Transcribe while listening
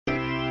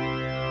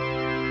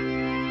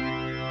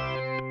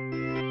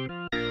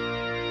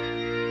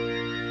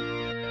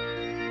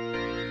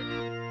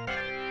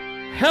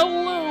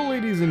Hello,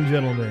 ladies and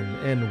gentlemen,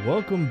 and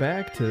welcome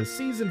back to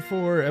Season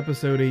 4,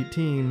 Episode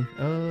 18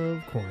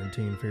 of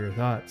Quarantine for Your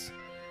Thoughts.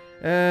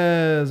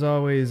 As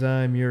always,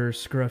 I'm your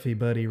scruffy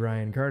buddy,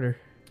 Ryan Carter.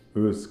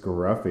 Ooh,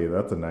 scruffy,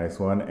 that's a nice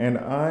one. And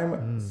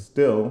I'm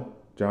still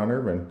John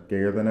Irvin,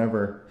 gayer than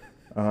ever.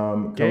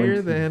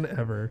 Gayer than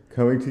ever.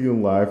 Coming to you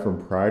live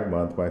from Pride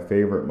Month, my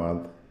favorite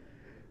month.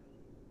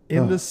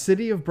 In the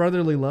city of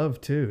brotherly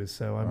love, too,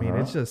 so, I mean,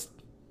 it's just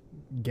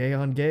gay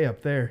on gay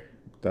up there.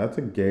 That's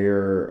a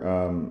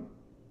gayer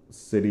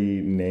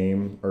city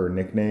name or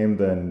nickname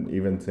than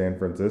even San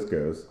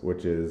Francisco's,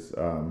 which is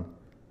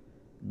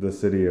the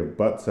city of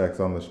butt sex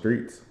on the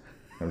streets.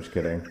 I'm just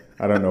kidding.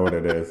 I don't know what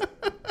it is.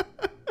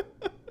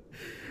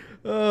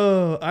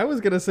 Oh, I was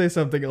going to say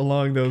something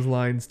along those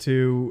lines,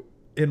 too,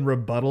 in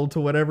rebuttal to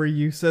whatever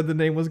you said the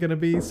name was going to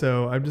be,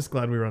 so I'm just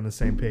glad we were on the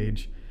same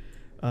page.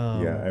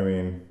 Yeah, I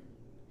mean,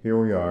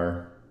 here we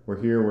are. We're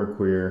here, we're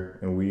queer,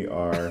 and we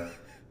are...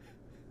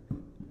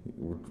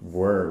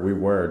 We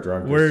were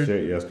drunk as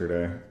shit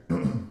yesterday.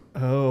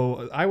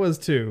 Oh, I was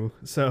too.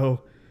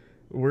 So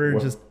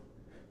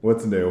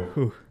what's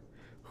new?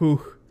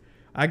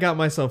 I got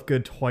myself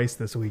good twice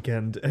this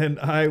weekend, and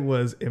I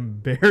was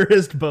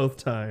embarrassed both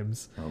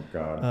times. Oh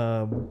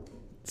God.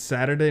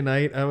 Saturday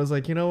night, I was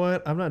like, you know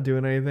what? I'm not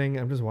doing anything.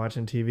 I'm just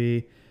watching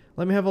TV.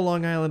 Let me have a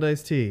Long Island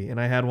iced tea.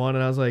 And I had one,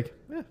 and I was like,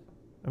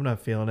 I'm not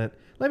feeling it.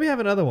 Let me have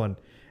another one.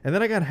 And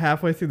then I got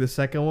halfway through the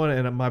second one,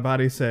 and my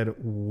body said,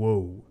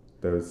 whoa.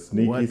 Those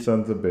sneaky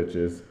sons of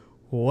bitches.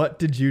 What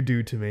did you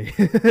do to me?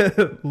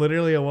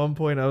 Literally at one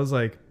point I was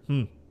like,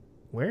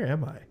 where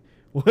am I?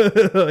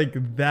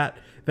 Like that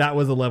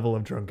was the level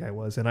of drunk I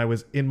was, and I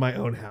was in my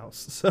own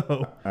house.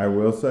 So I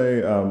will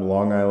say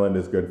Long Island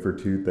is good for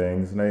two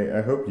things, and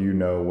I hope you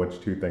know which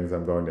two things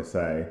I'm going to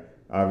say.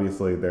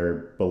 Obviously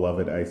their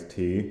beloved iced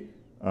tea,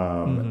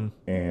 and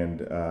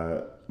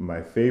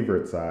my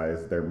favorite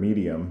size, their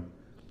medium.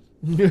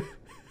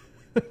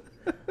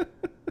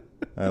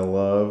 I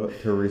love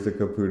Teresa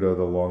Caputo,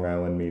 the Long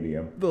Island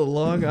medium. The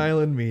Long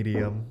Island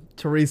medium.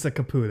 Teresa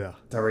Caputo.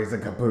 Teresa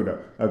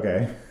Caputo.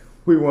 Okay.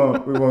 We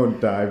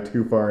won't dive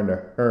too far into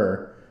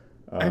her.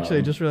 Actually,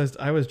 I just realized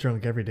I was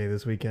drunk every day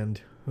this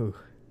weekend.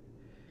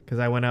 Because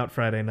I went out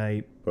Friday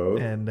night.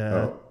 Both? And,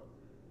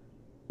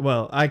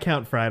 well, I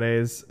count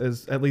Fridays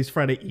as, at least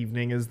Friday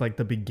evening is like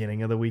the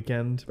beginning of the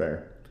weekend.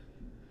 Fair.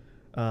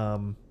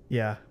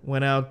 Yeah,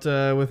 went out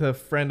with a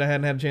friend I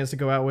hadn't had a chance to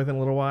go out with in a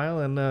little while,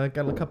 and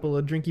got a couple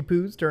of drinky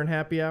poos during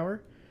happy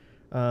hour.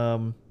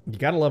 You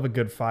gotta love a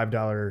good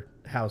 $5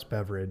 house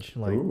beverage.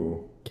 Like,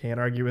 ooh. Can't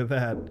argue with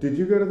that. Did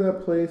you go to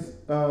that place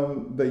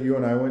that you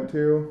and I went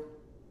to?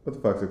 What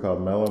the fuck's it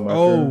called? Mellow Mushroom?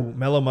 Oh,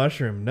 Mellow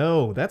Mushroom.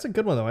 No, that's a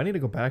good one, though. I need to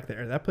go back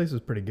there. That place was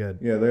pretty good.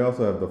 Yeah, they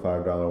also have the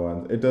 $5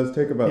 ones. It does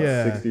take about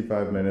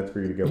 65 minutes for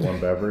you to get one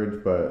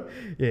beverage, but...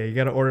 Yeah, you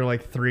gotta order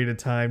like 3 at a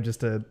time just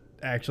to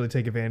actually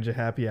take advantage of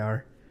happy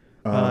hour.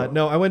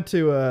 No, I went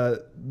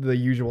to the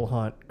usual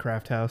haunt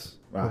craft house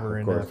over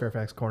in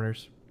Fairfax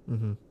Corners.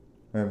 Mm-hmm.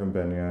 I haven't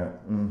been yet.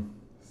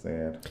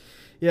 Sad.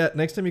 Yeah,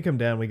 next time you come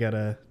down, we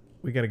gotta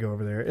go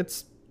over there.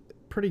 It's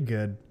pretty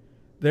good.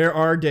 There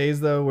are days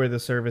though where the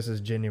service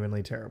is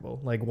genuinely terrible.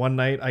 Like one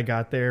night I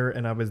got there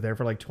and I was there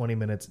for like 20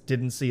 minutes,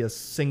 didn't see a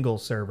single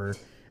server,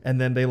 and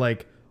then they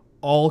like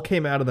all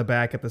came out of the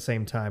back at the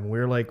same time. We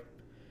were like,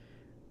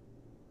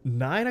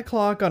 9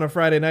 o'clock on a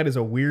Friday night is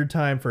a weird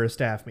time for a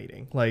staff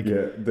meeting. Like,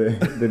 yeah,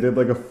 they did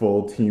like a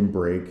full team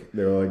break.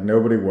 They were like,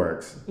 nobody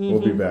works. We'll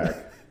be back.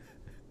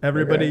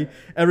 Everybody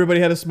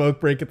had a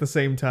smoke break at the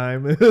same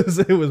time. It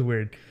was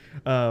weird.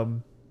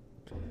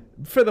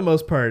 For the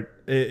most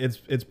part,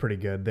 it's pretty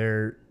good.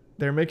 Their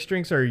mixed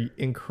drinks are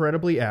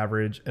incredibly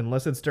average,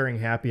 unless it's during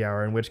happy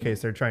hour, in which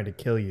case they're trying to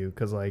kill you.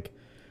 Because like,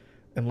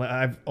 and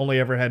I've only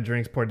ever had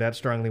drinks poured that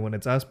strongly when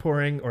it's us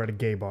pouring or at a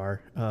gay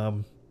bar.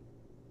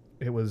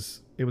 It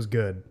was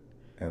good.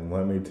 And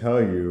let me tell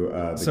you,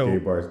 gay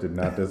bars did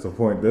not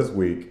disappoint this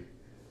week.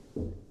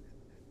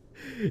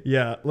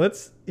 Yeah,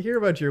 let's hear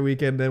about your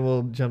weekend, then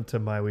we'll jump to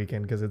my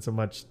weekend because it's a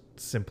much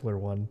simpler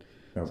one.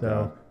 Okay.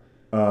 So,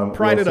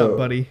 pride it up,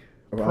 buddy.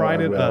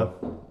 Pride it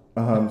up.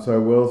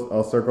 So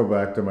I'll circle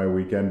back to my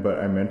weekend, but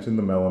I mentioned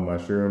the Mellow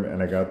Mushroom,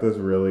 and I got this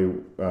really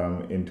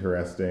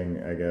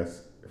interesting, I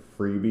guess,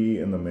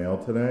 freebie in the mail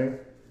today.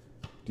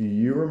 Do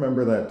you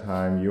remember that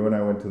time you and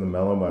I went to the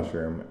Mellow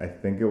Mushroom? I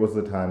think it was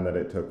the time that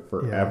it took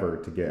forever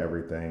to get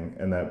everything,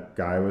 and that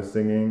guy was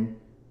singing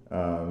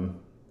Wim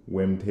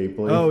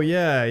Tapley. Oh,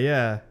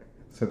 yeah.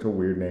 Such a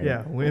weird name.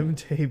 Yeah, Wim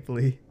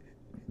Tapley.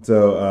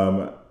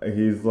 So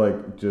he's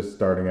like just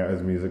starting out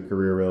his music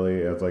career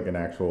really as like an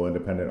actual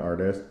independent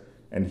artist,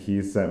 and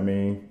he sent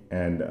me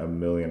and a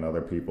million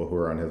other people who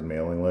are on his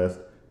mailing list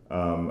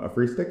a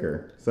free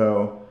sticker.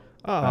 So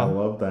I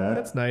love that.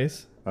 That's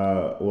nice.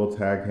 We'll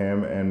tag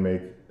him and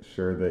make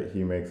sure that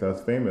he makes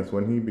us famous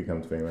when he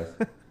becomes famous.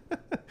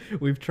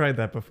 We've tried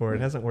that before.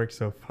 It hasn't worked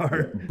so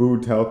far. Yeah, Boo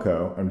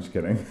Telco. I'm just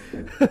kidding.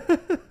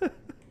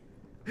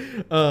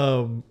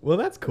 Well,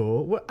 that's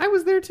cool. Well, I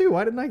was there too.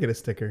 Why didn't I get a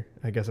sticker?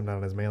 I guess I'm not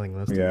on his mailing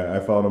list. Yeah, I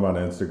followed him on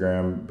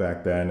Instagram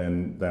back then,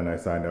 and then I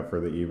signed up for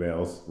the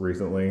emails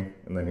recently,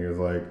 and then he was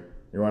like,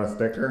 "You want a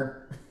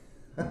sticker?"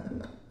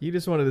 You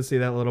just wanted to see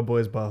that little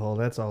boy's butthole.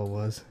 That's all it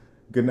was.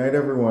 Good night,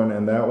 everyone,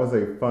 and that was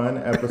a fun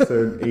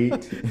episode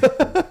 18.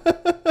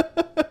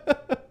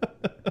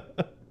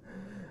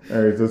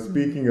 All right, so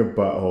speaking of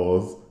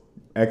buttholes,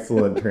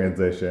 excellent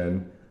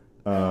transition.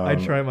 I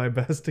try my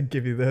best to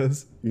give you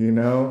those. You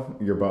know,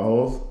 your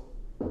buttholes?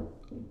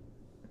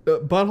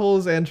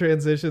 Buttholes and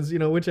transitions,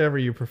 whichever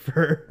you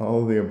prefer.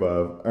 All of the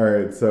above. All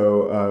right,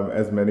 so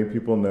as many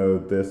people know,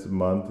 this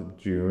month,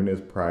 June, is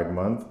Pride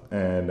Month,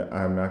 and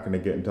I'm not going to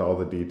get into all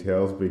the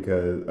details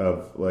because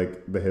of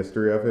like the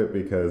history of it,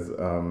 because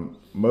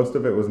most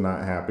of it was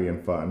not happy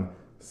and fun.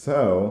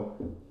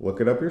 So look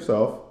it up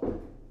yourself,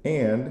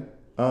 and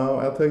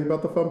I'll tell you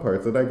about the fun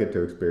parts that I get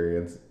to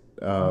experience.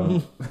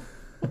 I'm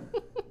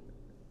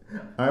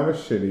a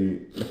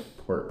shitty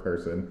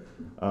person.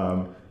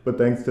 But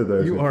thanks to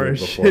those You who are a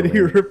came before shitty me.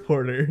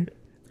 reporter.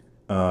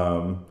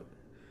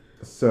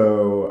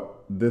 So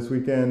this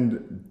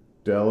weekend,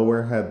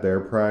 Delaware had their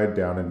Pride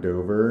down in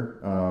Dover.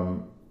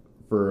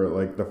 For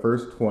like the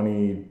first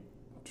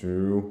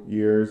 22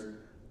 years,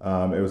 it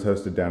was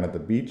hosted down at the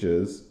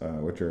beaches,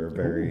 which are a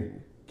very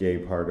gay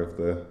part of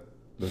the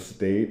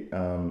state.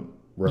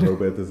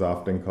 Rehoboth is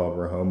often called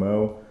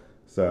Rehomo.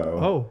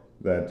 So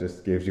that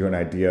just gives you an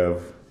idea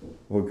of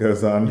what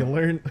goes on. You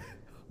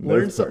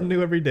learn something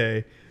new every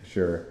day.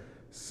 Sure.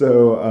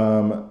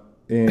 So,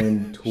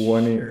 in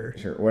 20,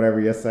 sure, whatever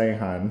you say,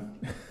 hon.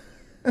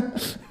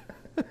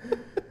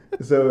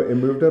 So it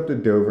moved up to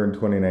Dover in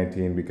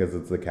 2019 because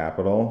it's the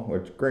capital,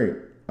 which great.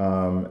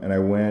 And I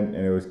went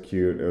and it was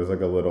cute. It was like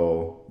a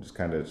little, just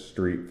kind of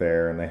street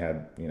fair, and they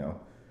had,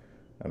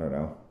 I don't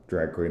know,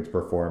 drag queens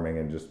performing,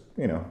 and just,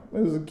 it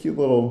was a cute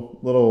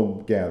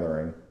little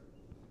gathering.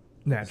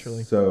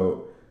 Naturally.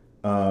 So,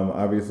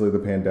 obviously the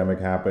pandemic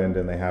happened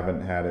and they haven't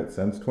had it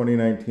since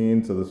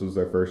 2019. So this was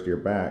their first year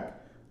back.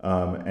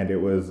 And it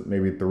was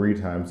maybe 3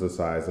 times the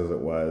size as it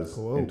was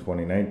in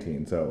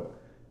 2019. So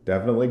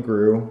definitely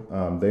grew.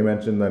 They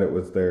mentioned that it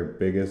was their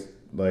biggest,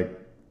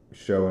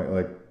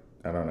 showing,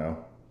 I don't know,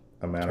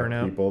 amount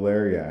turnout. Of people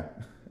there. Yeah.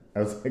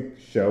 I was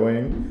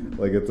showing,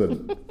 it's a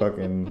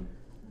fucking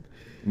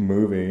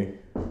movie.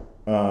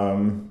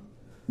 Yeah.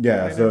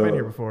 I've never been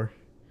here before.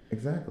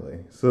 Exactly.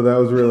 So that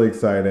was really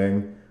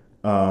exciting.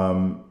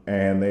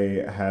 And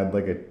they had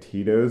a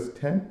Tito's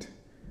tent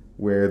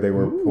where they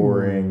were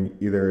pouring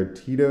either a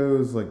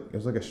Tito's, it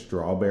was a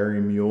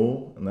strawberry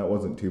mule, and that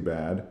wasn't too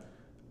bad.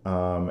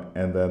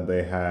 And then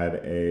they had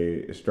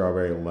a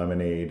strawberry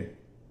lemonade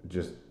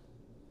just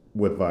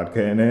with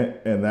vodka in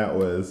it, and that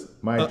was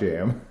my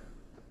jam.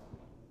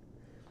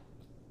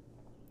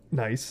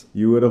 Nice.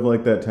 You would have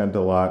liked that tent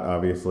a lot,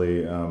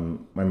 obviously.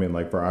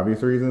 For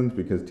obvious reasons,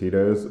 because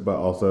Tito's, but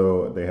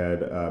also they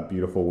had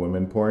beautiful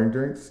women pouring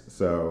drinks.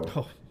 So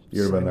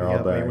you'd have been there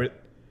all day.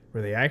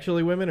 Were they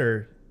actually women,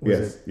 or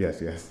was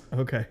yes.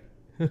 Okay.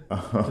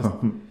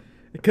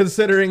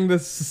 Considering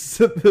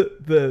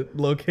the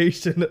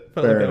location, it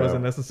felt like that was a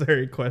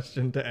necessary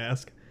question to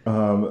ask.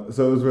 So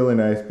it was really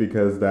nice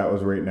because that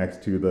was right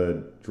next to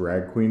the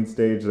drag queen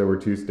stage. There were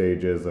 2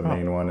 stages, a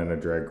main one and a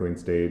drag queen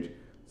stage.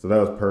 So that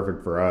was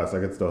perfect for us. I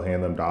could still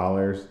hand them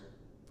dollars.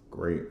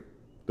 Great.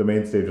 The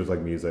main stage was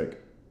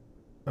music.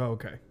 Oh,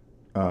 okay.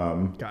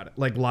 Got it.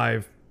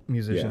 Live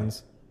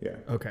musicians. Yeah.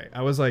 Okay.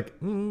 I was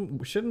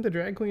shouldn't the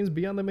drag queens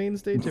be on the main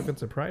stage if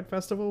it's a Pride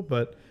festival?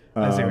 But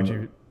I see what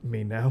you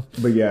mean now.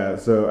 But yeah,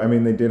 so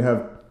they did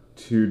have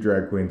 2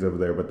 drag queens over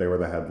there, but they were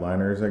the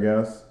headliners, I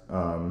guess.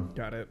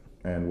 Got it.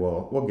 And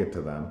we'll get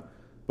to them.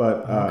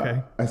 But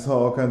okay. I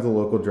saw all kinds of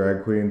local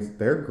drag queens.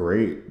 They're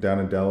great down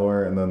in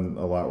Delaware, and then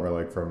a lot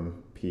were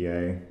from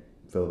PA,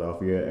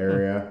 Philadelphia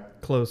area.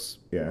 Close.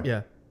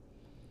 Yeah.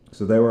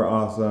 So they were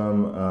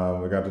awesome.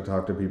 We got to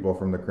talk to people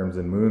from the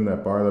Crimson Moon,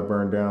 that bar that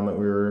burned down that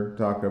we were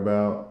talking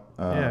about.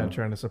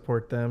 Trying to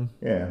support them.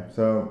 Yeah,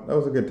 so that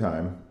was a good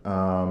time.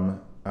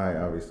 I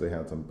obviously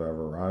had some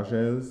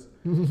beverages.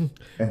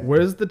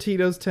 Was the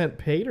Tito's tent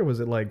paid, or was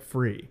it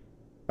free?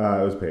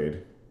 It was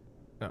paid.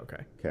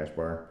 Okay. Cash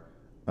bar.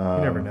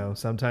 You never know.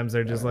 Sometimes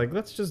they're just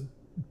let's just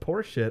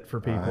pour shit for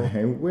people.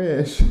 I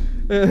wish.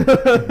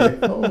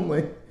 If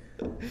only.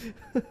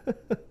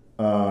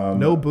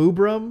 No boob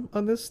rum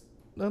on this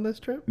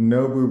trip?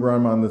 No boob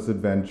rum on this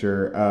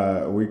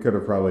adventure. We could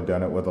have probably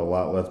done it with a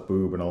lot less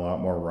boob and a lot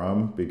more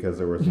rum because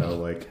there was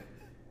no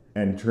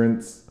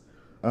entrance.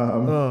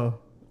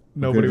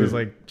 Nobody was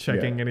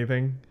checking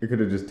anything. You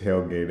could have just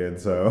tailgated,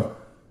 so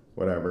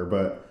whatever.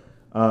 But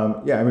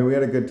we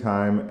had a good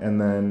time. And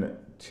then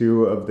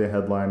 2 of the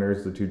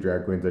headliners, the 2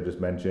 drag queens I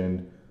just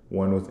mentioned,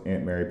 one was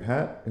Aunt Mary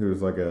Pat,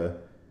 who's a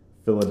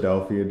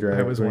Philadelphia drag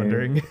queen. I was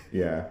wondering.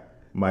 Yeah,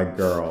 my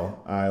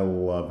girl. I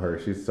love her.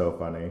 She's so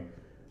funny.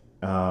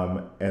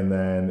 And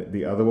then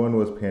the other one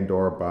was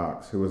Pandora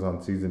Box, who was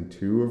on season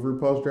 2 of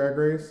RuPaul's Drag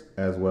Race,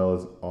 as well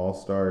as All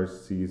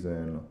Stars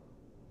season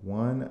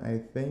 1, I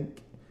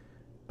think.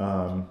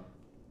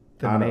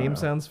 The I don't name know.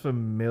 sounds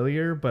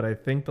familiar, but I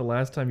think the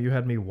last time you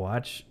had me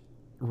watch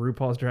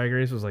RuPaul's Drag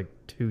Race was like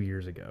 2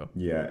 years ago.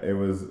 Yeah, it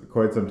was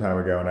quite some time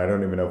ago, and I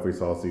don't even know if we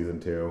saw season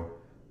two.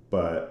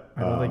 But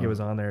I don't think it was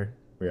on there.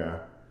 yeah,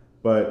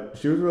 but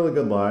she was really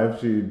good live.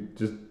 She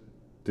just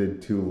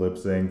did two lip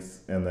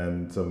syncs and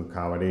then some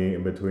comedy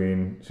in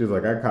between. She was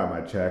like, "I caught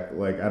my check.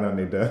 Like, I don't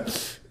need to,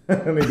 I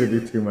don't need to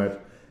do too much."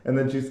 And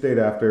then she stayed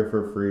after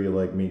for free,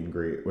 like meet and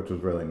greet, which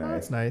was really Oh, nice.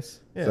 that's nice.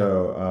 Yeah.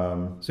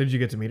 So Did you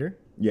get to meet her?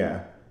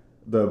 yeah,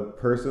 the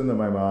person that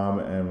my mom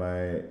and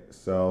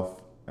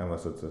myself,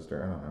 unless it's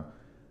sister, I don't know.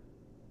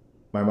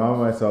 My mom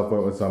and myself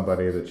went with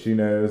somebody that she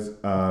knows,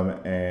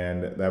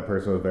 and that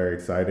person was very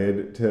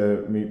excited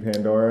to meet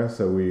Pandora,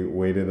 so we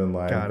waited in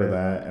line for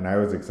that, and I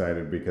was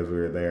excited because we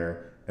were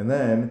there. And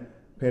then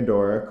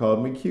Pandora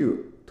called me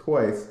cute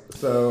twice,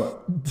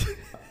 so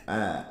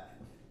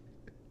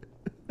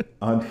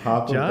on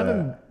top of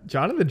that,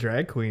 John and the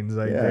drag queens,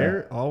 like Yeah.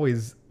 they're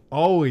always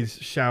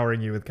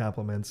showering you with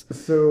compliments.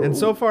 so And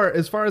so far,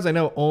 as far as I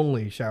know,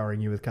 only showering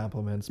you with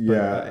compliments. But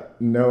yeah,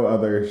 no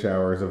other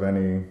showers of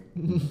any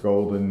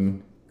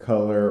golden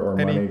color or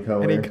money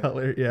color. Any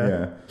color,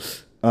 yeah.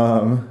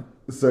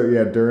 So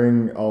yeah,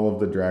 during all of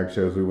the drag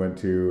shows we went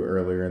to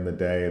earlier in the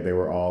day, they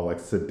were all like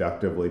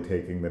seductively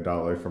taking the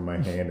dollars from my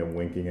hand and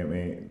winking at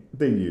me.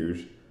 They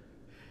use.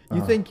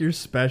 You think you're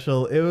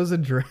special? It was a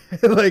drag.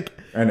 Like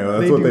I know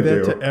that's what they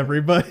do to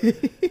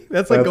everybody.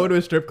 That's like going to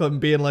a strip club and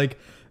being like,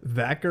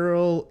 that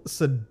girl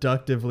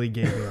seductively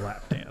gave me a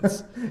lap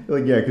dance.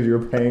 Like, yeah, because you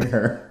were paying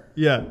her.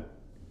 Yeah,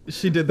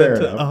 she did Fair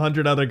that to enough.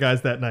 100 other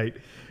guys that night.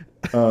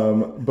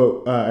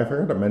 But I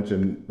forgot to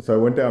mention, so I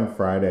went down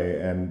Friday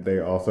and they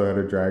also had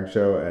a drag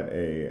show at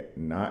a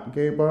not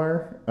gay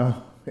bar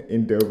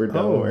in Dover,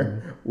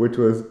 Delaware, which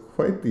was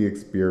quite the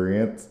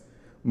experience.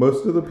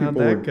 Most of the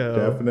people were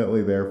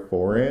definitely there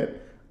for it.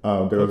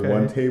 There was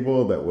one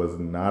table that was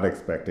not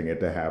expecting it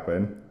to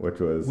happen, which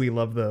was... We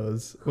love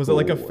those. Was it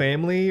like a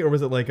family or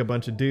was it like a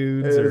bunch of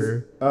dudes?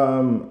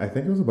 I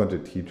think it was a bunch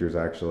of teachers,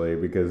 actually,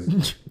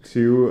 because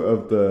two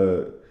of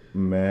the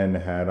men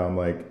had on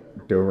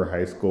like Dover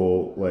High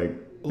School, like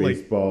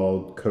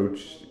baseball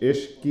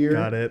coach-ish gear.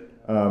 Got it.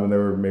 And there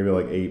were maybe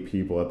like 8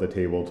 people at the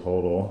table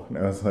total. And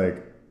I was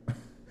like,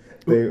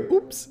 they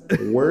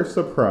were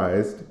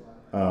surprised.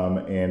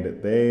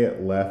 And they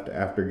left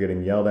after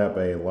getting yelled at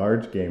by a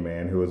large gay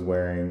man who was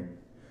wearing,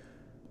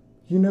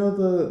 you know,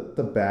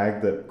 the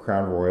bag that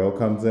Crown Royal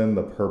comes in,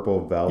 the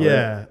purple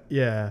velvet?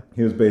 Yeah.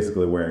 He was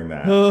basically wearing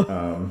that.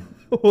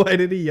 Why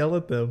did he yell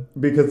at them?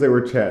 Because they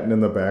were chatting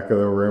in the back of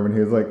the room, and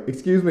he was like,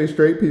 "Excuse me,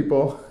 straight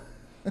people."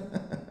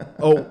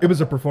 Oh, it was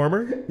a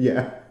performer?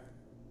 Yeah.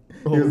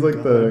 He was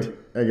like the,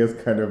 I guess,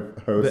 kind of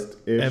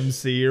host-ish.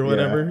 MC or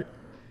whatever.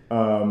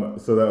 Yeah.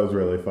 So that was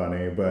really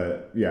funny,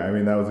 but yeah, I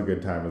mean, that was a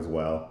good time as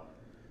well.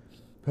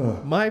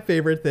 My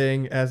favorite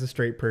thing as a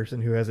straight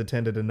person who has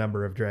attended a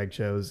number of drag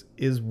shows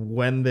is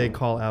when they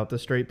call out the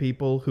straight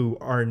people who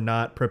are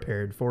not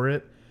prepared for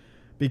it.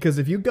 Because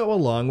if you go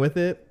along with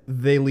it,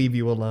 they leave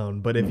you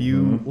alone. But if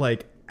you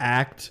like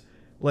act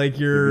like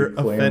you're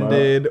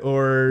offended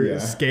or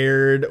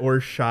scared or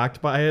shocked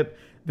by it,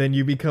 then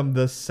you become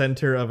the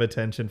center of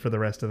attention for the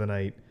rest of the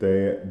night.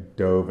 They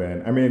dove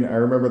in. I mean, I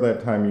remember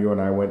that time you and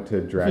I went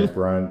to drag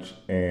brunch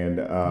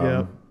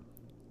and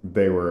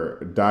they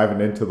were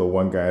diving into the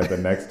one guy at the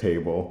next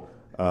table.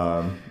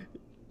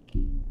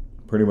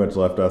 Pretty much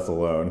left us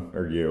alone,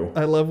 or you.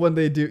 I love when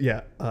they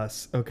do,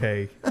 us.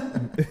 Okay.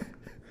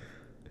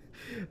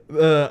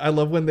 I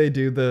love when they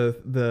do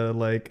the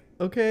like,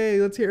 okay,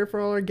 let's hear it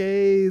for all our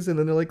gays, and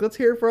then they're like, let's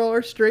hear it for all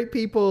our straight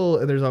people,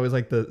 and there's always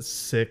like the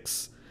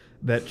 6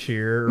 that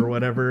cheer or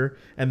whatever,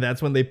 and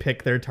that's when they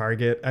pick their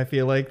target. I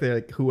feel like they're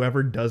like,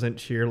 whoever doesn't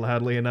cheer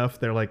loudly enough,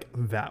 they're like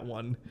that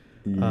one.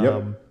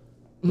 Yep.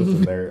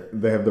 Listen,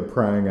 they have the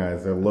prying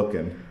eyes. They're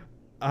looking.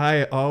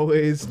 I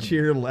always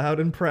cheer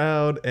loud and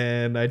proud,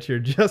 and I cheer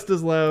just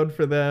as loud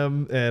for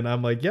them, and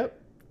I'm like,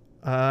 yep,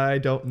 I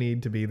don't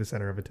need to be the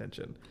center of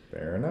attention.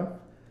 Fair enough.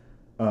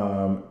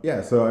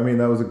 Yeah, so I mean,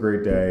 that was a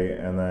great day,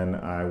 and then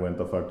I went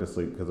the fuck to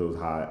sleep because it was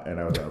hot and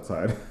I was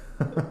outside.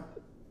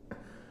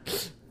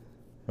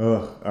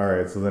 Ugh. All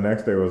right, so the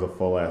next day was a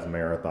full ass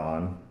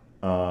marathon.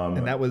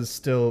 And that was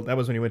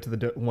when you went to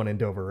the one in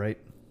Dover, right?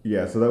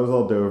 Yeah, so that was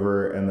all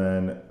Dover, and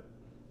then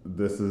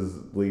this is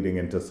leading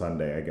into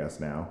Sunday, I guess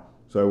now.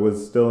 So I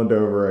was still in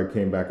Dover. I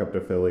came back up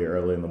to Philly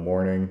early in the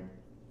morning.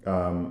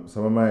 Some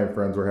of my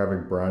friends were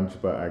having brunch,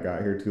 but I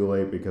got here too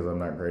late because I'm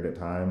not great at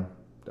time.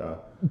 Duh.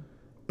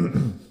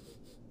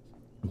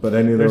 But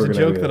I knew there's a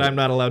joke that I'm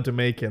not allowed to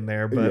make in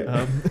there,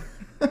 but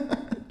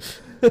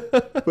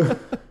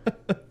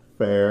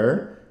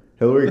fair.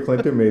 Hillary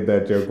Clinton made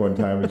that joke one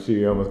time, and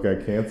she almost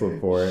got canceled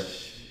for it.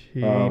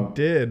 She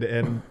did,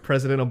 and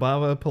President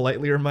Obama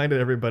politely reminded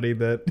everybody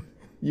that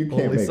you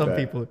can't only make some that.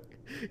 people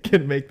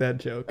can make that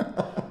joke.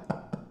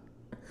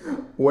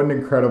 What an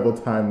incredible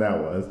time that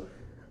was.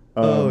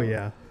 Oh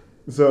yeah.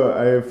 So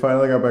I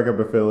finally got back up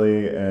to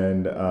Philly,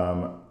 and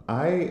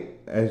I,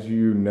 as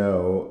you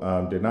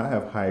know, did not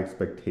have high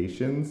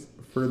expectations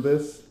for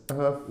this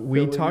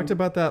We Philly? talked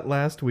about that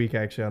last week,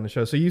 actually, on the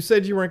show. So you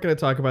said you weren't going to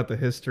talk about the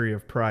history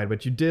of Pride,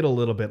 but you did a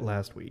little bit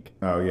last week.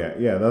 Oh, yeah.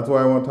 Yeah, that's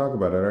why I won't talk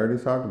about it. I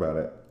already talked about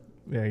it.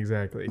 Yeah,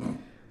 exactly.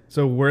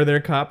 So were there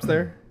cops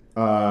there?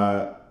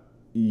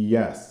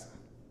 Yes.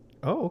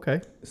 Oh,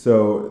 okay.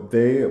 So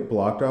they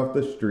blocked off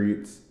the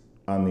streets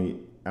on the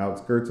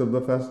outskirts of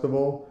the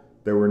festival.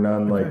 There were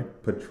none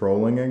like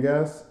patrolling, I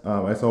guess.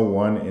 I saw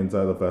one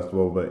inside the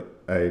festival, but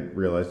I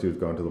realized he was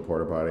going to the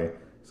porta potty.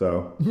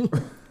 So,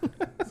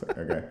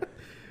 okay.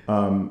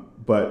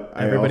 But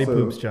Everybody I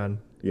also, poops, John.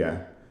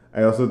 Yeah,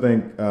 I also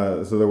think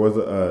so. There was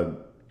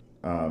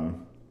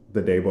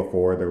the day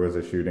before there was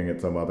a shooting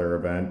at some other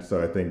event.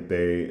 So I think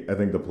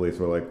the police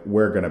were like,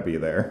 we're gonna be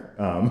there.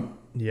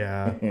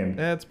 Yeah, and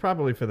that's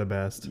probably for the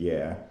best.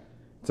 yeah.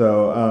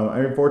 So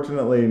I mean,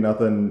 fortunately,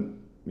 nothing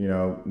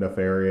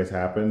nefarious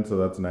happened. So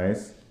that's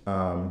nice.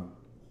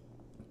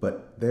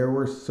 But there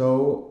were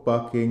so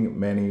fucking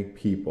many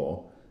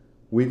people.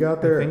 We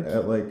got there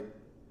at like.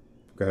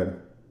 Go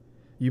ahead.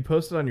 You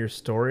posted on your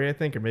story, I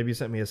think, or maybe you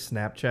sent me a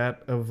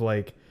Snapchat of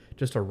like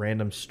just a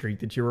random street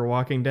that you were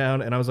walking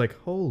down, and I was like,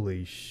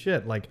 holy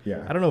shit. Like,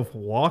 Yeah. I don't know if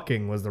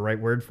walking was the right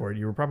word for it.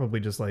 You were probably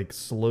just like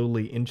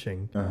slowly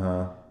inching.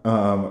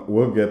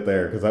 We'll get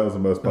there because that was the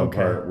most fun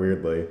part,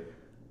 weirdly.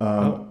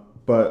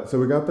 But so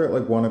we got there at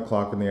like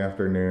 1:00 in the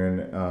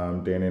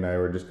afternoon. Danny and I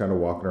were just kind of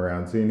walking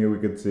around, seeing who we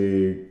could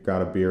see,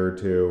 got a beer or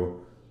two.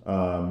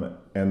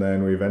 And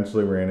then we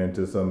eventually ran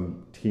into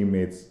some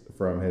teammates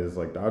from his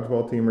like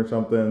dodgeball team or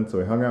something. So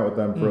we hung out with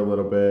them for a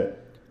little bit.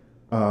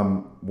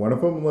 One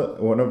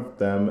of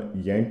them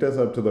yanked us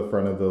up to the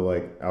front of the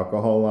like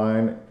alcohol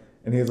line,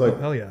 and he's like, oh,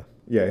 hell yeah.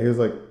 Yeah, he was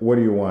like, what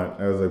do you want?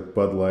 I was like,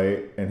 Bud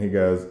Light. And he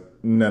goes,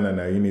 no,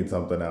 you need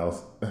something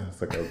else. I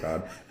was like, oh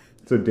God.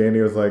 So Danny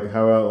was like,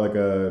 how about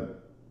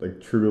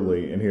like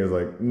Truly? And he was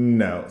like,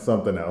 no,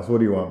 something else. What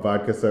do you want?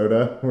 Vodka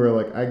soda? We were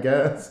like, I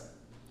guess.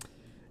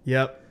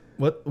 Yep.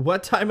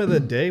 What time of the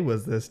day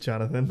was this,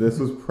 Jonathan? This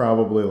was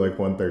probably like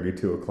 1:30,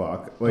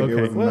 2:00. Like okay.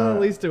 it was well,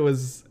 at least it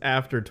was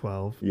after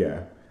 12.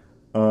 Yeah.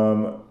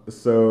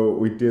 So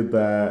we did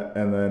that,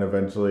 and then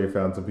eventually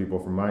found some people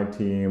from my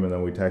team, and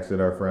then we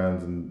texted our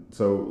friends, and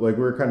so like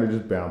we were kind of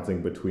just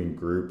bouncing between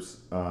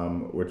groups,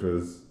 which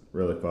was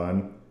really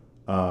fun.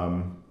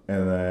 And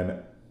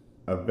then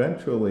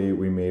eventually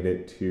we made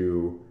it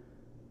to.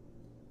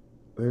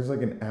 There's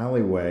like an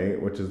alleyway,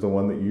 which is the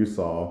one that you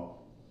saw,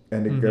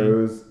 and it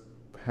goes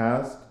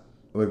past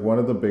like one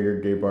of the bigger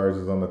gay bars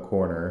is on the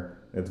corner.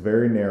 It's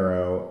very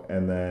narrow,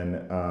 and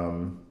then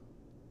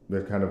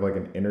there's kind of like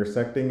an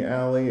intersecting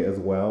alley as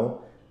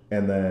well,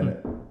 and then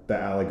the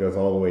alley goes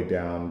all the way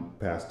down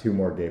past two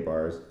more gay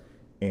bars,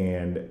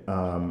 and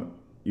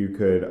you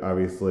could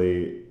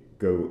obviously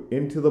go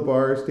into the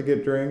bars to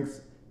get drinks.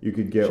 You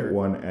could get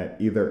one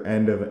at either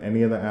end of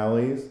any of the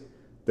alleys.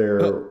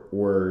 There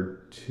were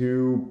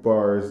two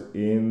bars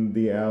in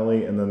the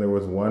alley, and then there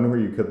was one where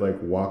you could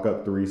like walk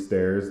up 3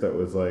 stairs that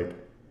was like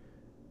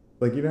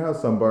you know how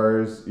some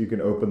bars you can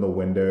open the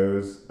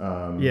windows?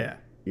 Yeah.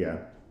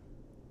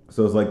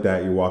 So it's like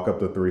that. You walk up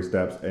the 3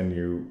 steps and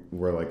you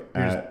were like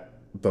at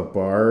the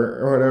bar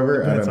or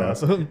whatever. That's I don't know.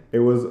 awesome. It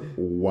was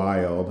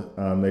wild.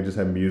 They just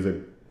had music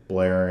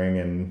blaring,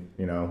 and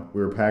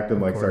we were packed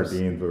in like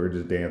sardines, but we were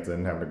just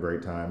dancing, having a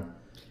great time.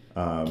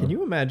 Can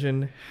you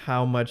imagine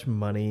how much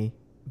money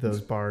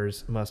those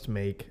bars must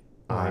make?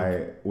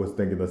 I was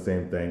thinking the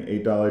same thing.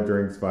 $8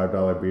 drinks,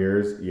 $5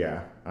 beers.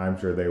 Yeah, I'm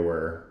sure they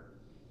were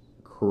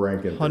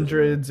cranking.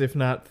 Hundreds, if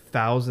not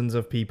thousands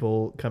of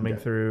people coming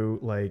through,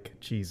 like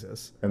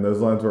Jesus. And those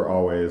lines were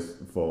always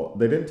full.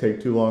 They didn't take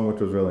too long, which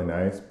was really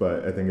nice,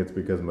 but I think it's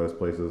because most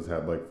places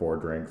had like 4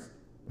 drinks.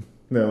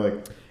 They're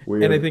like,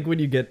 I think when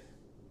you get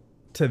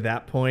to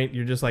that point,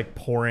 you're just like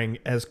pouring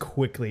as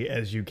quickly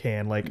as you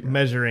can. Like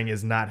measuring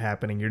is not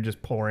happening. You're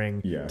just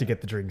pouring to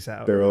get the drinks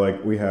out. They were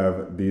like, we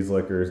have these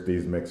liquors,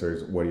 these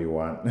mixers. What do you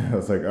want? I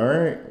was like, all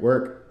right,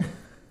 work.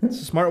 It's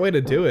a smart way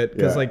to do it,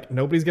 because like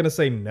nobody's gonna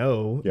say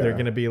no. They're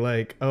gonna be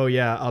like, oh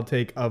yeah, I'll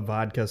take a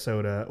vodka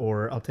soda,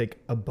 or I'll take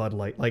a Bud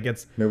Light. Like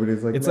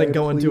nobody's like, it's like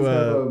going to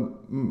a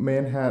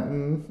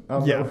Manhattan.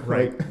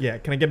 Right. Yeah,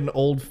 can I get an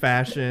old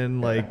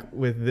fashioned like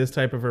with this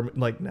type of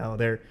like no,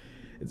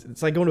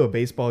 it's like going to a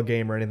baseball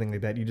game or anything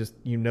like that.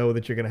 You know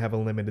that you're gonna have a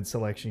limited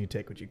selection. You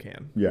take what you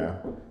can. Yeah.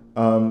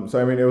 So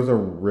I mean, it was a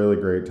really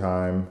great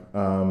time.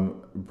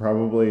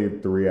 Probably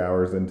 3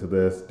 hours into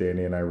this,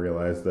 Danny and I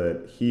realized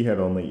that he had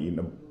only eaten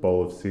a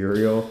bowl of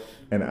cereal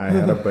and I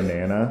had a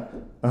banana.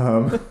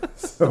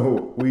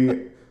 So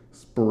we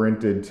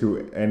sprinted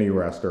to any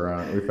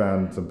restaurant. We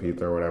found some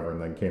pizza or whatever,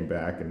 and then came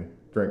back and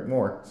drank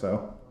more.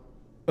 So.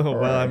 Oh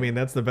well, I mean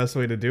that's the best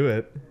way to do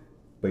it.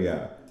 But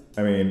yeah,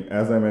 I mean,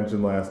 as I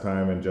mentioned last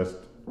time and just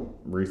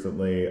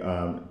recently,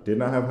 did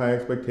not have high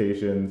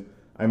expectations.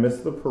 I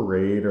missed the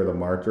parade or the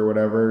march or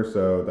whatever,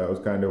 so that was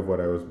kind of what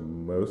I was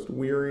most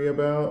weary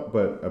about.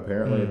 But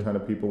apparently a ton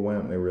of people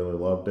went and they really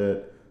loved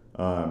it.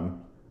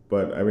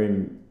 But I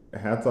mean,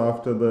 hats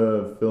off to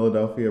the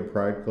Philadelphia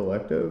Pride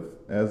Collective,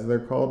 as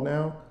they're called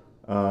now.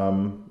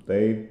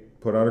 They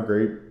put on a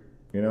great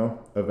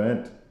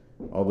event.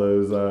 All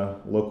those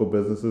local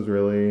businesses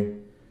really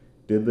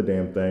did the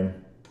damn thing.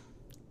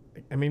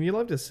 I mean, you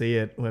love to see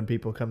it when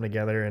people come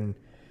together and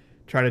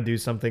try to do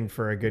something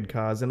for a good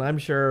cause. And I'm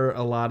sure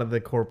a lot of the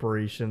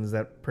corporations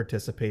that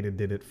participated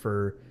did it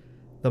for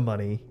the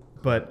money.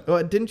 But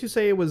didn't you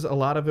say it was a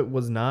lot of it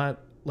was not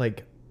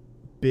like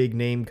big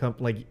name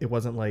like it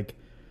wasn't like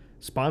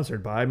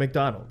sponsored by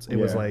McDonald's. It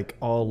was Yeah. like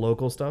all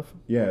local stuff.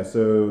 Yeah,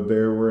 so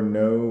there were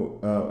no,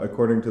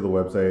 according to the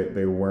website,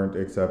 they weren't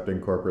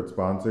accepting corporate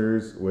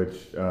sponsors,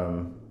 which,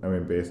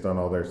 based on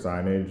all their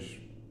signage,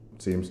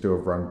 seems to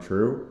have rung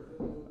true.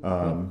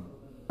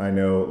 I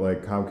know,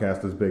 like,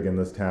 Comcast is big in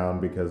this town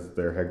because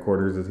their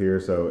headquarters is here,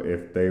 so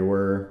if they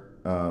were,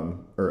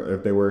 or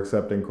if they were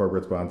accepting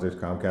corporate sponsors,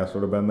 Comcast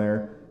would have been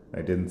there.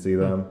 I didn't see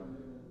them.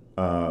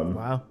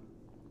 Wow.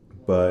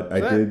 But So I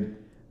did,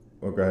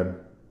 oh, go ahead.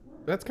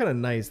 That's kind of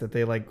nice that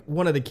they like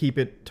wanted to keep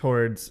it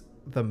towards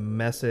the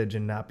message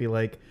and not be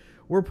like,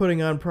 we're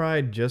putting on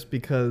Pride just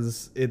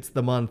because it's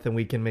the month and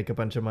we can make a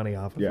bunch of money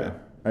off of it. Yeah,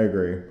 I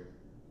agree.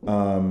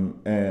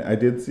 And I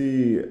did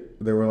see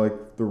there were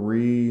like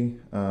three.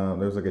 There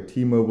was like a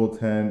T-Mobile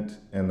tent,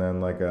 and then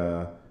like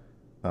a,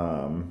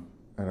 I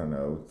don't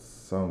know,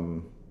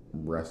 some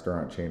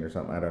restaurant chain or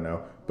something. I don't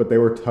know, but they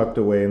were tucked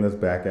away in this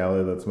back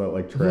alley that smelled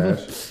like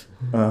trash.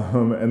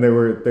 And they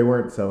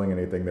weren't selling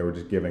anything. They were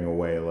just giving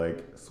away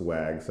like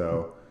swag.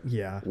 So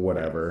Yeah.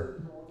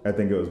 whatever. I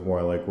think it was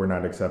more like we're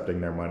not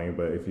accepting their money,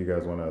 but if you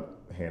guys want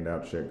to hand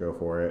out shit, go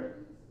for it.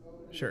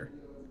 Sure.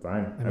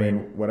 Fine. I I mean,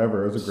 mean,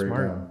 whatever. It was a great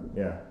smart. time.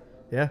 Yeah.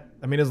 Yeah.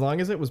 I mean, as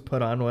long as it was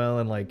put on well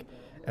and like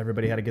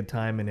everybody had a good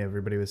time and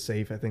everybody was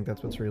safe, I think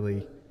that's what's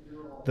really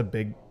the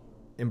big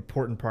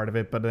important part of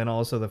it. But then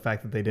also the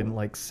fact that they didn't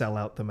like sell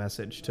out the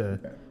message to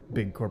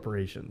big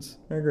corporations.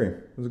 I agree.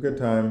 It was a good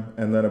time.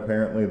 And then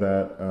apparently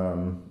that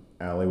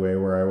alleyway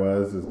where I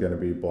was is going to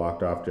be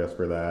blocked off just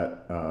for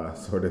that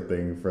sort of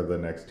thing for the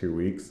next 2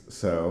 weeks.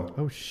 So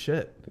Oh,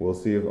 shit. we'll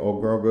see if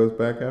old girl goes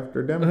back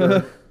after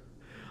Denver.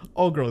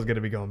 All girls going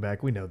to be going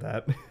back. We know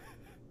that.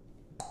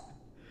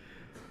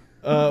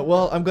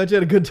 Well, I'm glad you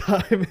had a good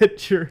time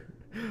at your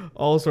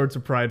all sorts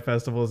of Pride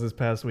festivals this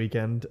past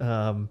weekend.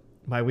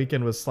 My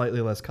weekend was slightly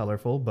less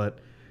colorful, but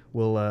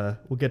we'll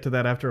get to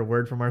that after a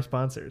word from our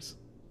sponsors.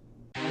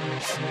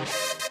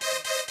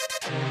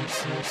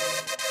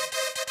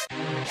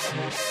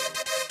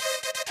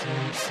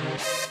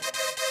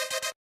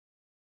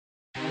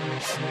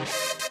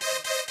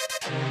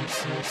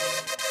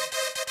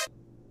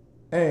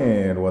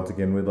 And once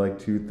again, we'd like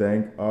to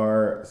thank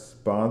our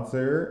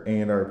sponsor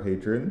and our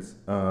patrons.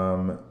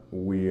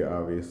 We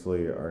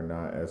obviously are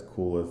not as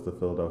cool as the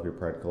Philadelphia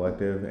Pride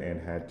Collective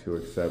and had to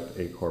accept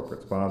a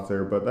corporate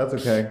sponsor, but that's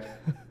okay.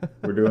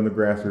 We're doing the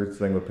grassroots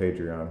thing with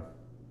Patreon.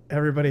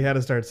 Everybody had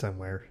to start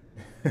somewhere.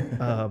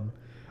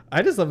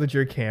 I just love that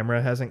your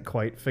camera hasn't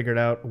quite figured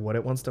out what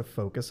it wants to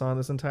focus on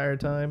this entire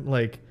time.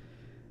 Like,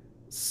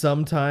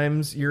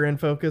 sometimes you're in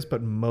focus,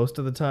 but most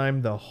of the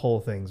time, the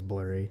whole thing's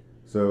blurry.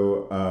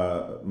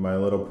 So my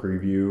little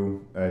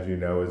preview, as you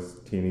know, is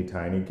teeny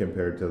tiny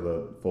compared to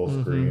the full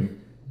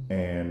screen.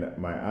 And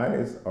my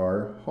eyes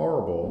are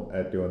horrible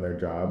at doing their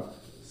job.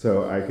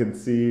 So I can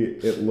see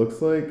it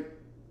looks like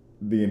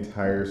the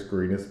entire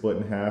screen is split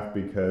in half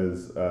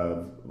because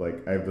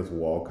like I have this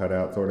wall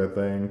cutout sort of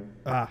thing.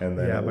 And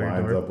then it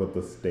lines up with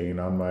the stain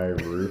on my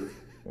roof.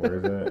 Where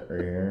is it?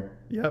 Right here?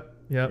 Yep.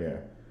 Yeah.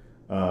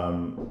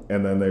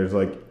 And then there's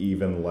like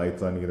even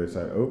lights on either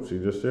side. Oh, she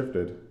just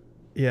shifted.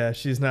 Yeah,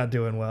 she's not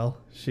doing well.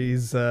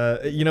 She's,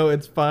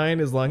 it's fine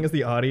as long as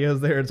the audio's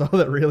there. It's all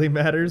that really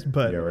matters.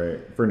 But yeah, right.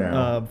 For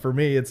now. For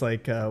me, it's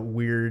like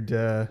weird,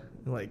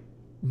 like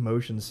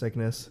motion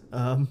sickness.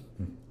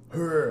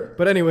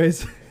 But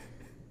anyways,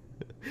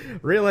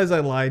 realize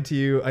I lied to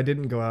you. I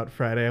didn't go out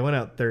Friday. I went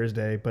out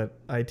Thursday, but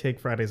I take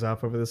Fridays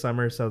off over the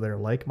summer, so they're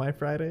like my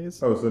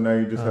Fridays. Oh, so now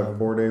you just have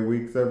 4-day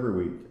weeks every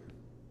week.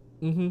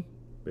 Mm-hmm.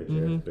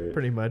 Bitch ass bitch.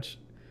 Pretty much.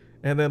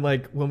 And then,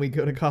 like, when we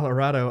go to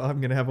Colorado,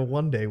 I'm going to have a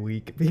 1-day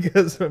week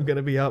because I'm going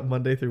to be out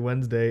Monday through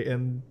Wednesday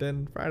and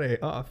then Friday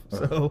off.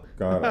 So,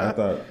 God, I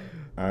thought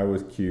I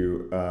was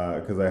cute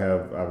because I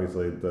have,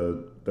 obviously,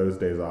 those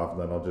days off, and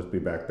then I'll just be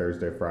back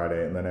Thursday,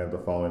 Friday, and then I have the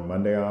following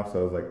Monday off.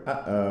 So I was like,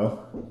 uh-oh.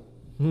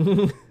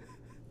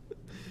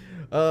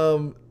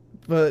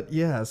 But,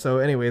 yeah. So,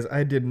 anyways,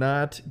 I did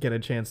not get a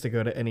chance to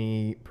go to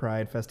any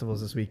Pride festivals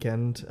this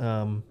weekend.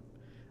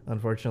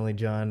 Unfortunately,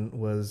 John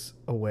was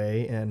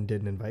away and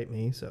didn't invite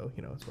me, so,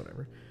 it's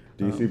whatever.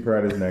 DC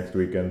Pride is next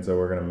weekend, so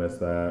we're going to miss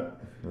that.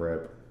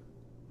 Rip.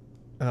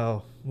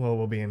 Oh, well,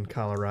 we'll be in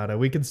Colorado.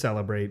 We could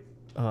celebrate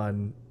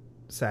on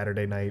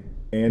Saturday night.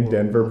 And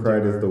Denver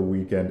Pride is the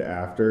weekend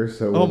after,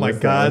 so oh my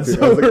God,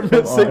 so we're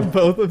missing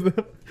both of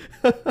them.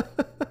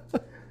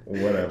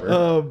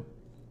 Whatever.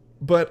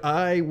 But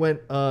I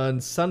went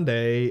on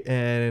Sunday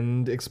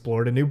and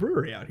explored a new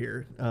brewery out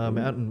here.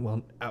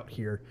 Out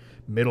here,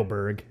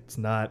 Middleburg. It's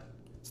not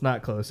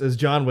close. As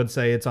John would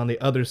say, it's on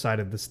the other side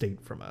of the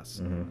state from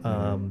us.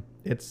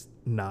 It's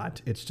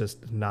not. It's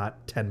just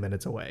not 10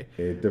 minutes away.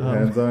 It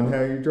depends on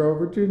how you draw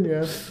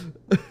Virginia.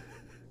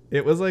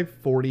 It was like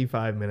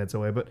 45 minutes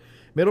away, but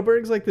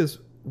Middleburg's like this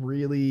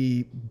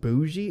really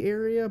bougie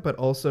area, but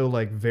also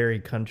like very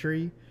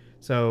country.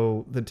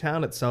 So the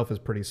town itself is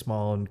pretty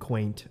small and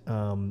quaint,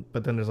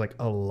 but then there's like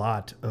a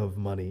lot of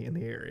money in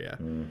the area.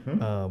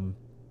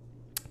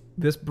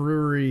 This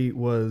brewery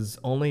was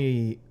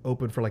only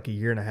open for like a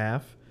year and a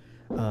half.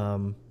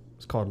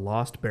 It's called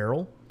Lost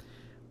Barrel.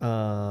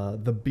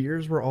 The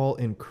beers were all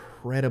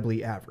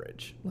incredibly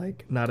average.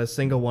 Like not a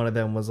single one of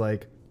them was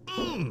like,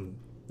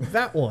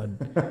 that one.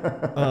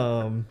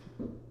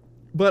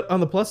 But on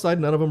the plus side,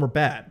 none of them were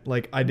bad.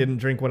 Like I didn't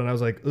drink one and I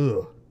was like,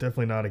 ugh,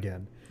 definitely not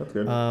again. That's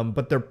good.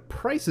 But their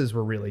prices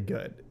were really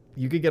good.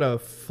 You could get a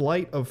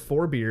flight of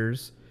 4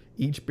 beers.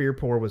 Each beer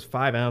pour was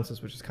 5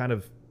 ounces, which is kind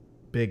of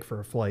big for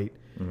a flight.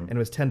 And it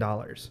was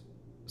 $10.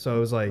 So it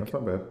was like That's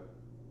not bad.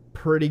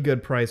 pretty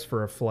good price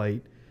for a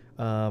flight.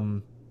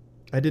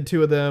 I did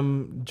 2 of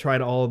them,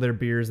 tried all of their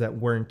beers that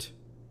weren't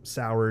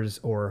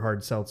sours or hard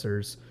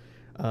seltzers.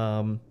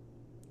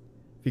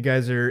 If you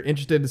guys are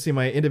interested to see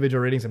my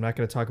individual ratings, I'm not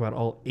going to talk about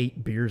all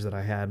 8 beers that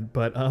I had,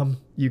 but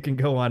you can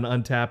go on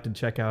Untappd and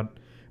check out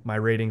my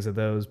ratings of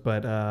those.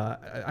 But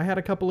I had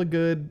a couple of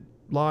good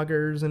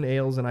lagers and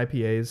ales and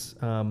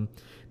IPAs.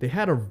 They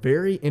had a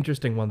very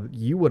interesting one that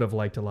you would have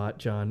liked a lot,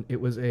 John.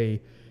 It was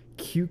a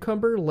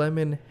cucumber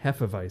lemon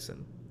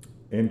Hefeweizen.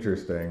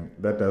 Interesting.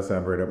 That does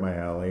sound right up my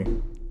alley.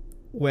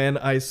 When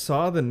I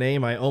saw the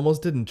name, I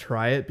almost didn't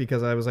try it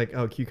because I was like,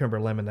 oh, cucumber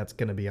lemon, that's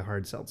going to be a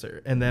hard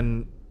seltzer. And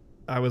then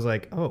I was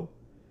like, oh,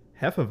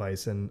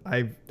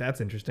 Hefeweizen,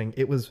 that's interesting.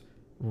 It was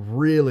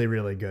really,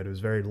 really good. It was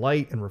very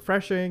light and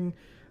refreshing,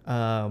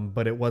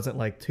 but it wasn't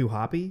like too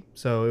hoppy.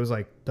 So it was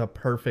like the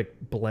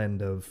perfect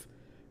blend of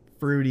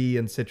fruity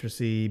and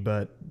citrusy,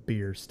 but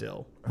beer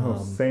still.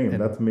 Same.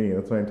 That's me.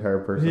 That's my entire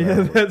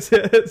personality.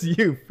 Yeah, that's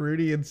you.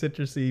 Fruity and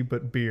citrusy,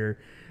 but beer.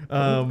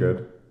 That's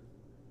good.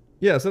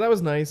 Yeah, so that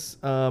was nice.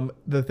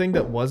 The thing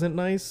that wasn't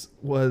nice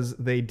was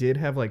they did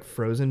have like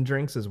frozen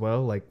drinks as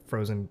well, like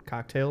frozen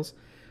cocktails,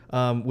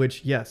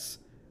 which, yes,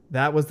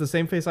 that was the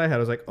same face I had. I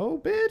was like, oh,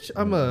 bitch,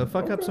 I'm going to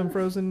fuck up some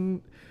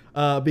frozen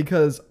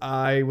because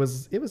it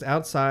was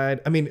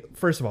outside. I mean,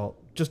 first of all,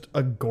 just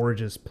a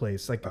gorgeous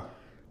place. Like,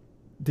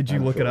 did you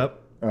look it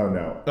up? Oh,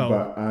 no. Oh.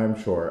 But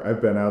I'm sure.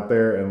 I've been out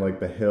there and like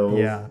the hills.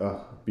 Yeah.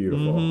 Oh,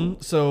 beautiful.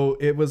 Mm-hmm. So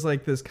it was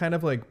like this kind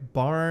of like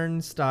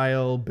barn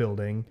style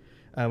building.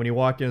 When you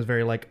walked in, it was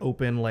very like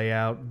open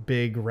layout,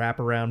 big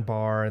wraparound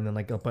bar, and then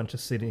like a bunch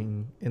of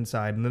sitting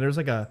inside. And then there's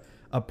like a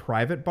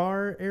private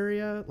bar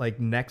area like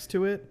next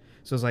to it.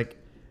 So it's like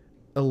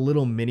a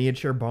little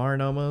miniature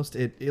barn almost.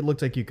 It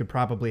looked like you could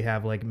probably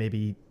have like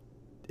maybe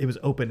it was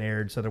open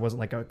aired, so there wasn't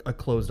like a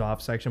closed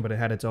off section, but it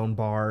had its own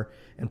bar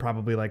and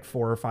probably like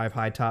 4 or 5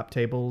 high top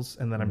tables.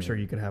 And then I'm sure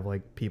you could have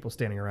like people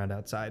standing around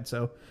outside.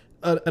 So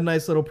a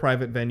nice little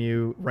private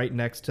venue right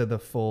next to the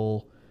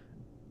full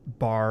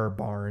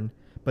barn.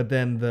 But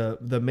then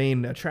the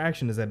main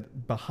attraction is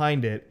that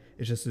behind it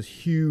is just this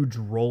huge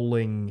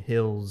rolling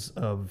hills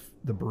of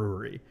the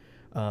brewery.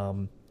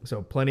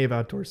 So plenty of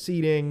outdoor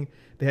seating.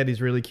 They had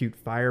these really cute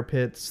fire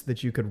pits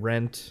that you could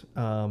rent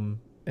and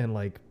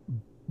like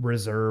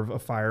reserve a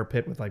fire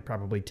pit with like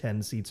probably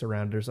 10 seats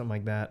around it or something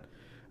like that.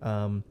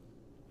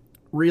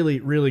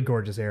 Really, really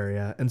gorgeous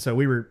area. And so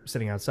we were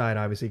sitting outside,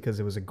 obviously, because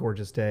it was a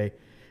gorgeous day.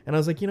 And I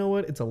was like, you know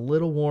what? It's a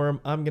little warm.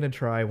 I'm going to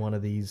try one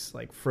of these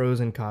like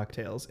frozen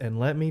cocktails. And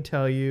let me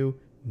tell you,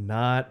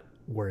 not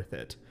worth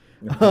it.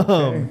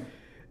 Okay.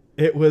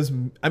 It was,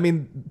 I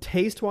mean,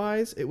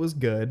 taste-wise, it was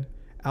good.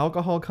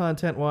 Alcohol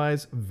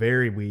content-wise,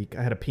 very weak.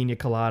 I had a pina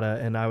colada,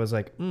 and I was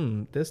like,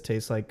 this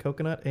tastes like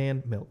coconut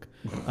and milk.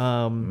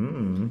 I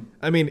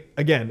mean,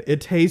 again,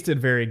 it tasted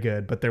very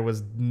good, but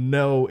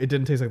it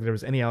didn't taste like there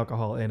was any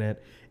alcohol in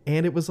it.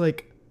 And it was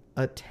like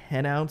a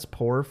 10-ounce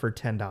pour for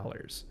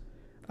 $10.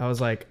 I was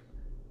like,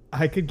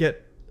 I could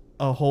get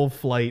a whole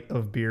flight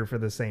of beer for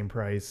the same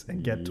price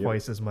and get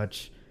twice as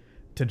much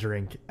to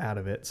drink out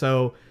of it.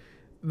 So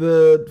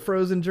the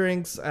frozen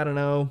drinks, I don't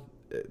know.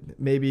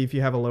 Maybe if you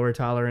have a lower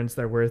tolerance,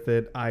 they're worth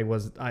it. I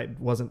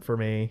wasn't for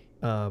me.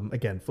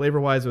 Again,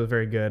 flavor-wise, it was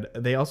very good.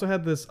 They also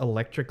had this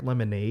electric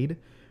lemonade,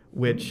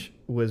 which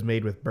was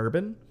made with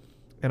bourbon.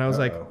 And I was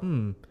like,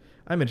 I'm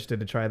interested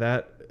to try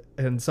that.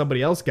 And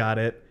somebody else got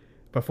it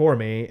before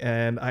me,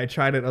 and I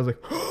tried it. I was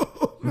like,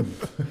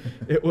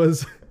 it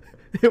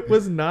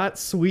was not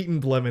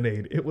sweetened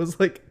lemonade. It was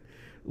like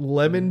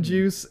lemon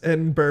juice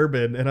and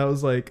bourbon, and I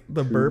was like,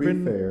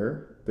 bourbon. To be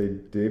fair, they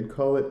did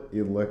call it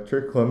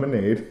electric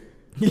lemonade.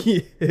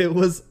 It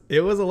was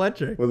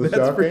electric. Was it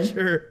That's shocking? for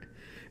sure.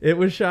 It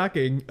was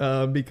shocking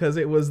because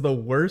it was the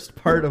worst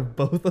part of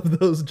both of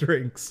those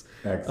drinks.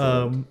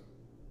 Excellent.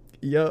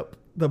 Yep,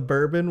 the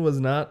bourbon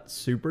was not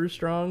super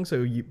strong,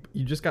 so you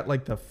just got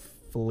like the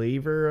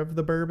flavor of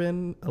the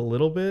bourbon a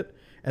little bit,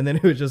 and then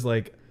it was just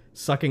like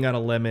sucking on a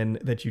lemon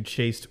that you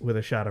chased with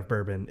a shot of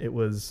bourbon. It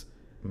was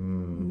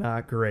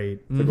not great.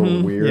 It's like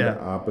a weird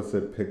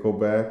opposite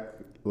pickleback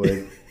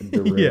like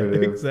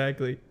derivative. Yeah,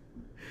 exactly.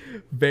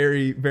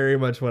 Very, very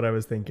much what I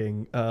was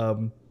thinking.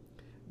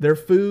 Their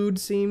food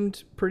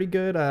seemed pretty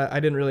good. I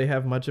didn't really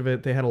have much of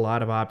it. They had a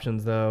lot of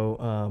options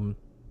though.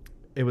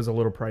 It was a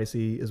little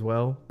pricey as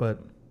well, but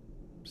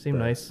seemed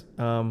Right.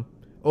 nice.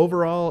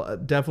 Overall,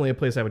 definitely a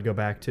place I would go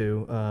back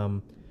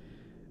to.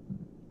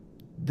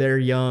 They're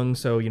young,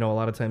 so a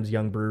lot of times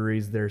young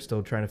breweries, they're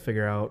still trying to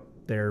figure out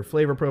their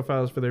flavor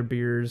profiles for their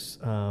beers.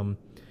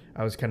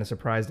 I was kind of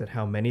surprised at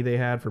how many they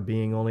had for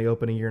being only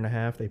open a year and a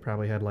half. They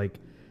probably had like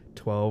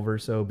 12 or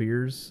so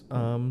beers,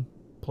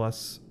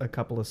 plus a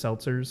couple of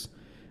seltzers.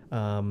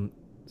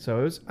 So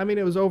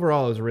it was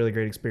overall, it was a really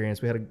great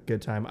experience. We had a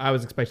good time. I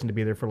was expecting to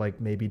be there for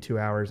like maybe 2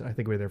 hours. And I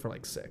think we were there for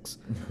like 6.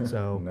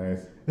 So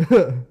Nice.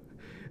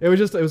 it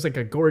was like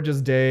a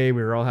gorgeous day.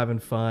 We were all having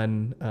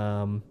fun.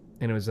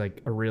 And it was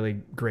like a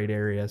really great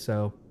area.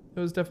 So it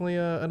was definitely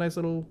a nice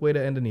little way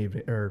to end an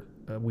evening or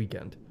a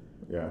weekend.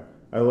 Yeah.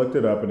 I looked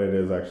it up and it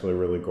is actually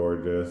really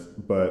gorgeous.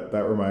 But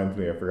that reminds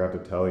me, I forgot to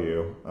tell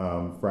you.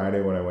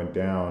 Friday when I went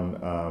down,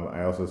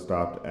 I also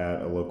stopped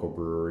at a local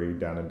brewery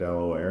down in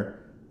Delaware.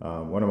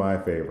 One of my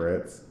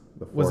favorites.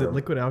 Was it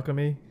Liquid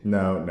Alchemy?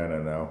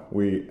 No.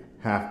 We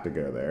have to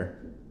go there.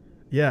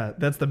 Yeah,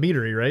 that's the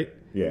meadery, right?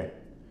 Yeah.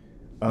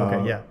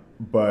 Okay, yeah.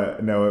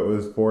 But no, it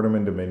was Fordham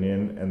and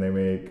Dominion, and they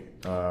make.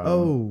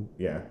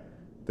 Yeah,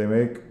 they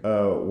make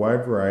a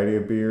wide variety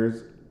of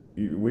beers.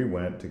 We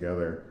went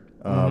together.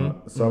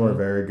 Some are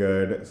very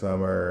good.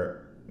 Some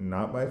are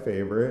not my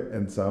favorite,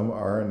 and some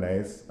are a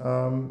nice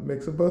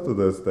mix of both of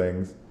those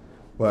things.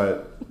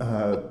 But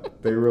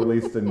they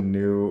released a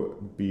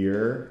new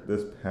beer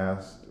this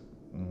past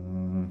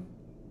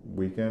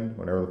weekend.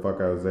 Whenever the fuck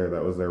I was there,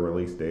 that was their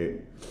release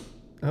date.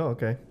 Oh,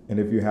 okay. And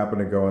if you happen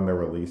to go on their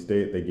release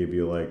date, they give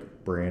you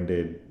like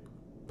branded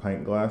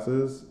pint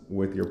glasses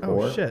with your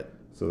pour. Oh, shit.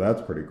 So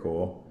that's pretty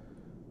cool.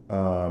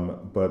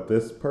 But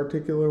this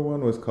particular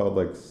one was called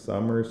like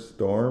Summer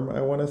Storm,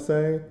 I want to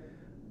say.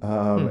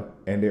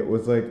 And it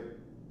was like,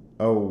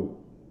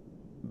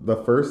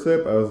 the first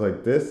sip, I was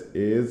like, this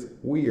is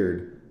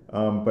weird.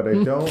 But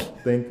I don't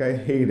think I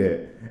hate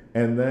it.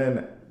 And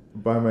then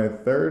by my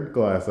third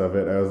glass of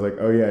it, I was like,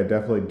 oh yeah, I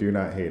definitely do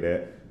not hate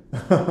it.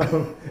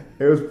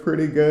 It was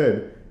pretty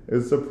good. It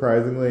was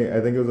surprisingly,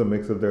 I think it was a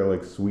mix of their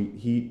like sweet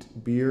heat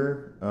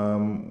beer.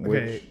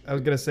 Okay, I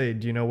was gonna say,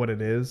 do you know what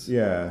it is?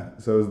 Yeah,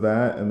 so it was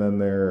that, and then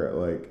their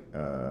like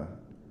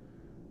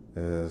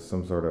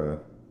some sort of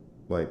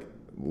like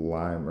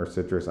lime or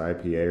citrus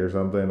IPA or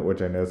something,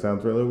 which I know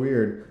sounds really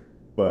weird,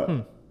 but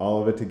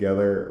all of it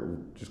together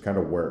just kind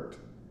of worked.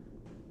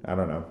 I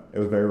don't know. It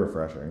was very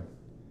refreshing.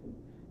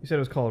 You said it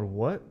was called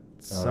what?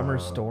 Summer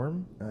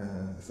Storm?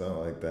 Something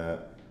like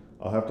that.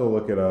 I'll have to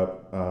look it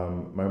up.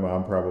 My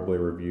mom probably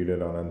reviewed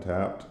it on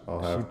Untapped.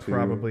 She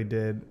probably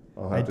did.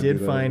 I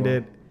did find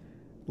it.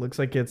 Looks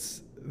like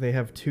they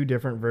have 2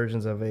 different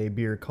versions of a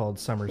beer called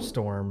Summer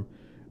Storm.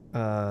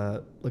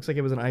 Looks like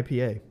it was an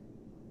IPA.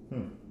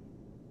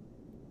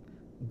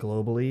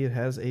 Globally, it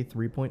has a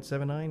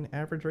 3.79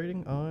 average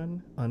rating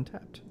on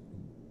Untapped.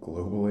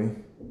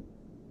 Globally?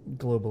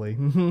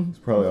 Globally. It's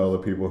probably all the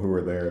people who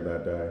were there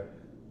that day.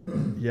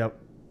 Yep.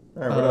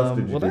 All right, what else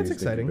did you do? Well, that's you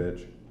exciting.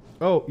 bitch?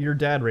 Oh, your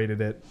dad rated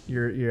it.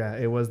 Yeah,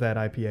 it was that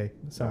IPA,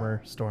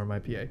 Summer Storm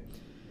IPA.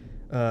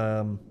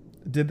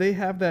 Did they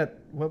have that?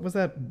 What was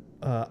that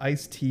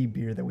iced tea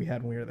beer that we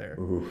had when we were there?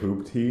 Ooh,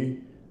 hoop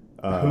tea.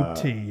 Hoop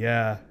tea,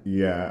 yeah.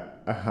 Yeah,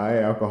 a high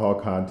alcohol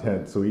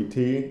content sweet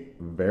tea,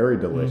 very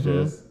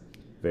delicious.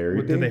 Very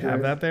dangerous. Did they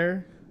have that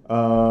there?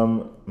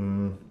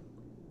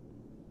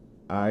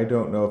 I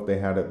don't know if they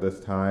had it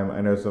this time.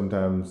 I know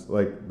sometimes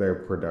like their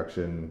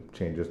production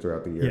changes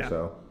throughout the year, Yeah.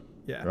 so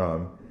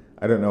Yeah.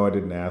 I don't know. I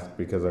didn't ask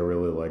because I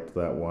really liked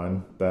that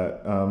one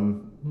that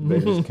they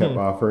just kept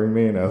offering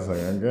me, and I was like,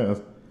 I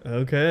guess.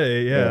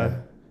 Okay, yeah.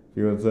 If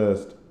you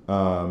insist.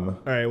 All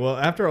right. Well,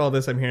 after all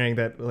this, I'm hearing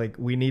that like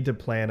we need to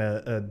plan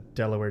a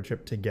Delaware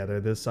trip together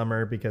this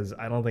summer because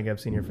I don't think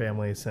I've seen your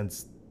family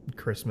since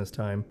Christmas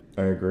time.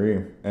 I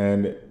agree.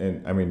 And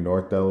I mean,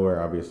 North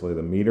Delaware, obviously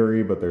the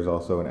meadery, but there's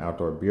also an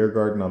outdoor beer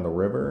garden on the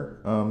river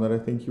that I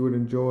think you would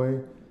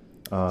enjoy.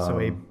 So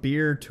a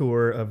beer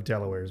tour of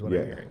Delaware is what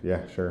I'm hearing.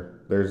 Yeah,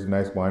 sure. There's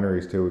nice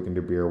wineries too. We can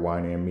do beer,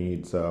 wine, and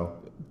mead. So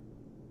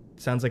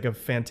sounds like a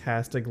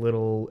fantastic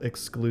little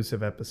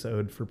exclusive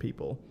episode for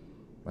people.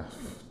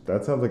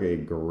 That sounds like a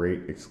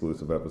great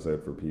exclusive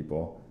episode for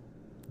people.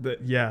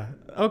 Yeah.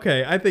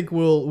 Okay. I think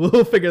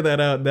we'll figure that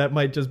out. That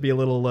might just be a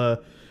little.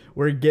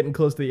 We're getting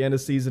close to the end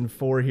of season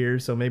 4 here,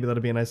 so maybe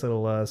that'll be a nice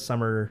little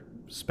summer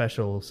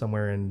special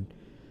somewhere in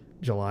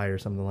July or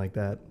something like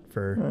that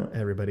for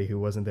everybody who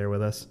wasn't there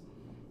with us.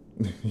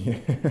 Yeah.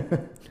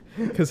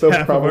 Because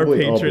half of our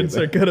patrons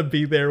are going to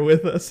be there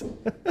with us.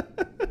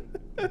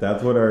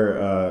 That's what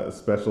our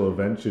special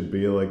event should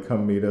be. Like,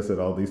 come meet us at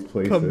all these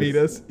places. Come meet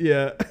us,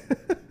 yeah.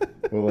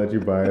 We'll let you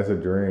buy us a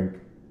drink.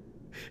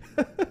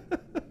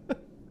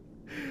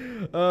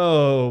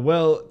 Oh,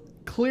 well,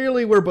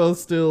 clearly we're both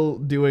still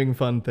doing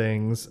fun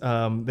things.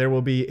 There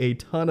will be a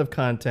ton of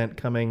content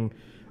coming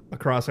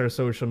across our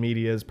social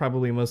medias,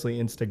 probably mostly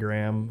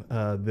Instagram,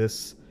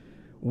 this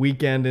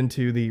weekend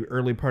into the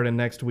early part of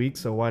next week,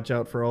 so watch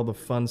out for all the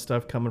fun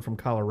stuff coming from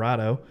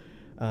Colorado.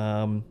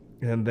 And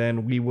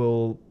then we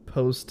will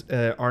post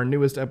our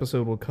newest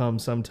episode will come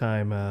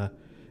sometime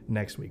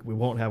next week. We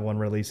won't have one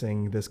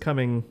releasing this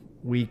coming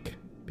week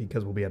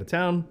because we'll be out of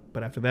town,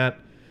 but after that,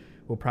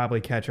 we'll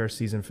probably catch our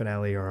season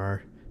finale or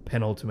our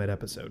penultimate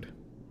episode.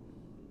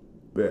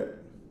 Bet.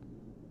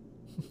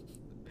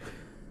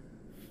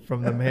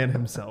 From the man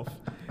himself.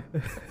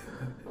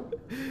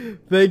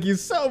 Thank you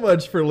so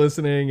much for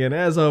listening, and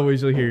as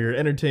always, you'll hear your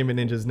Entertainment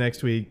Ninjas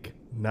next week.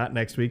 Not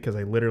next week, because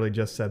I literally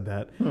just said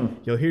that.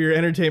 You'll hear your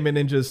Entertainment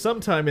Ninjas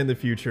sometime in the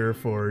future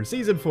for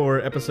Season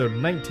 4, Episode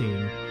 19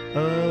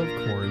 of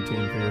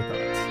Quarantine for Your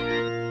Thoughts.